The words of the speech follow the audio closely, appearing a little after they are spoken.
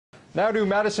Now to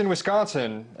Madison,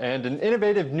 Wisconsin, and an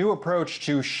innovative new approach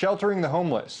to sheltering the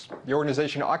homeless. The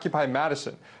organization Occupy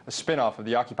Madison, a spin-off of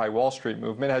the Occupy Wall Street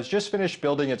movement, has just finished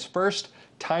building its first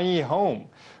tiny home,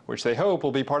 which they hope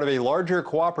will be part of a larger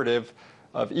cooperative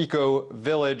of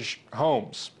eco-village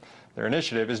homes. Their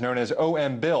initiative is known as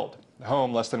OMB Build. The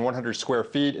home, less than 100 square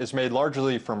feet, is made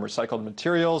largely from recycled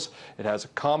materials. It has a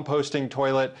composting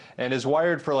toilet and is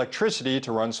wired for electricity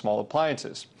to run small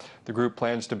appliances. The group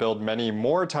plans to build many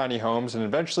more tiny homes and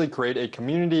eventually create a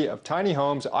community of tiny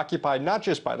homes occupied not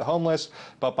just by the homeless,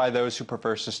 but by those who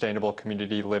prefer sustainable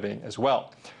community living as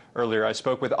well. Earlier, I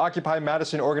spoke with Occupy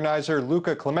Madison organizer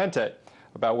Luca Clemente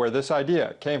about where this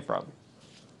idea came from.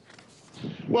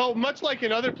 Well, much like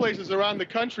in other places around the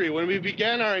country, when we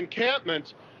began our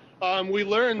encampment, we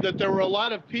learned that there were a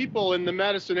lot of people in the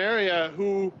Madison area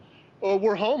who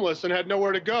were homeless and had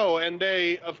nowhere to go, and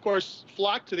they, of course,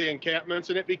 flocked to the encampments,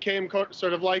 and it became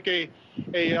sort of like a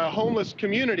homeless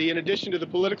community. In addition to the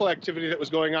political activity that was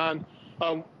going on,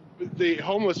 the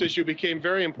homeless issue became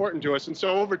very important to us, and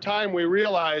so over time we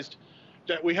realized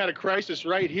that we had a crisis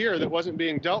right here that wasn't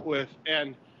being dealt with,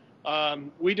 and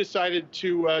we decided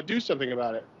to do something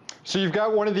about it. So you've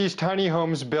got one of these tiny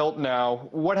homes built now.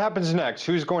 What happens next?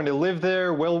 Who's going to live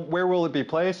there? Where will it be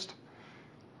placed?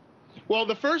 Well,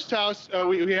 the first house,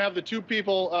 we have the two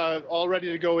people all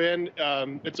ready to go in.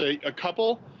 It's a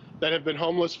couple that have been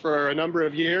homeless for a number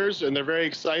of years, and they're very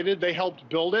excited. They helped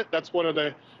build it. That's one of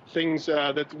the things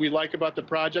that we like about the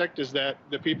project, is that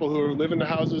the people who live in the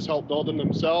houses help build them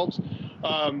themselves.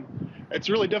 It's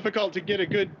really difficult to get a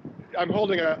good I'm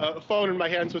holding a phone in my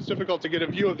hand, so it's difficult to get a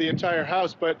view of the entire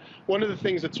house, but one of the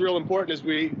things that's real important is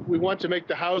we want to make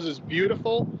the houses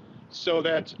beautiful so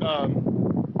that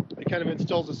it kind of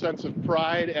instills a sense of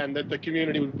pride and that the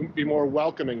community would be more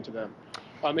welcoming to them.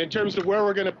 In terms of where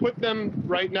we're going to put them,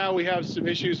 right now we have some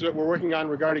issues that we're working on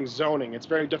regarding zoning. It's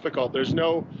very difficult. There's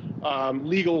no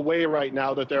legal way right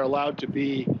now that they're allowed to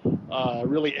be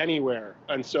really anywhere,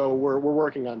 and so we're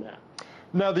working on that.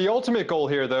 Now, the ultimate goal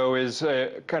here, though, is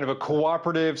kind of a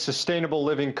cooperative, sustainable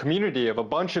living community of a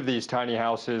bunch of these tiny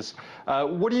houses.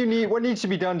 What do you need? What needs to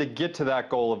be done to get to that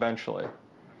goal eventually?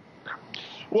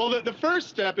 Well, the first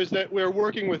step is that we're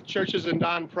working with churches and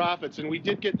nonprofits, and we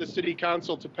did get the city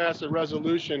council to pass a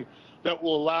resolution that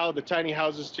will allow the tiny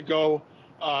houses to go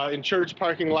in church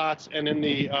parking lots, and in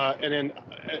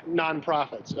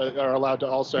nonprofits are allowed to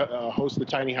also host the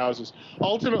tiny houses.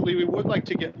 Ultimately, we would like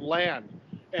to get land.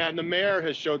 And the mayor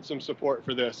has showed some support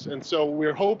for this. And so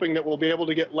we're hoping that we'll be able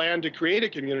to get land to create a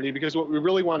community, because what we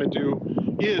really want to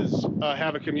do is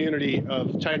have a community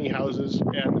of tiny houses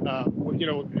and,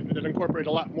 that incorporate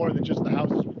a lot more than just the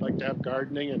houses. We'd like to have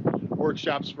gardening and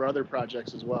workshops for other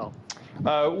projects as well.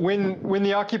 When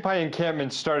the Occupy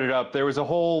encampment started up, there was a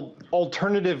whole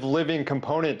alternative living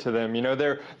component to them. You know,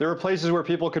 there were places where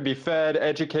people could be fed,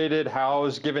 educated,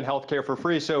 housed, given health care for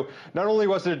free. So not only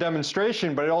was it a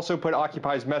demonstration, but it also put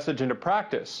Occupy's message into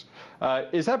practice.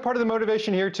 Is that part of the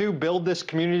motivation here too? Build this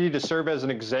community to serve as an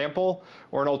example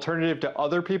or an alternative to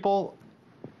other people?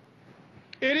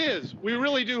 It is. We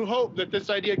really do hope that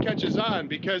this idea catches on,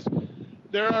 because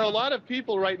there are a lot of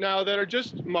people right now that are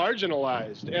just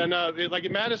marginalized. And like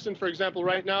in Madison, for example,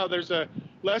 right now there's a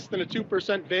less than a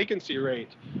 2% vacancy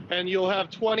rate. And you'll have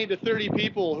 20 to 30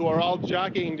 people who are all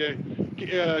jockeying to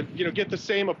get the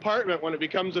same apartment when it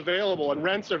becomes available. And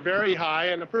rents are very high.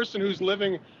 And a person who's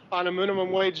living on a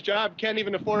minimum wage job can't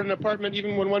even afford an apartment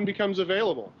even when one becomes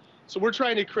available. So we're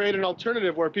trying to create an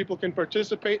alternative where people can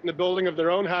participate in the building of their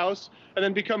own house and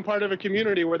then become part of a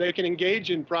community where they can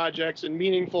engage in projects and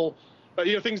meaningful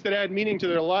things that add meaning to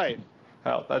their life.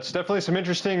 Well, that's definitely some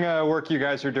interesting work you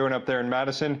guys are doing up there in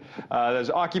Madison. There's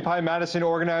Occupy Madison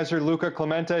organizer Luca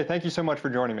Clemente. Thank you so much for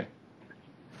joining me.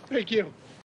 Thank you.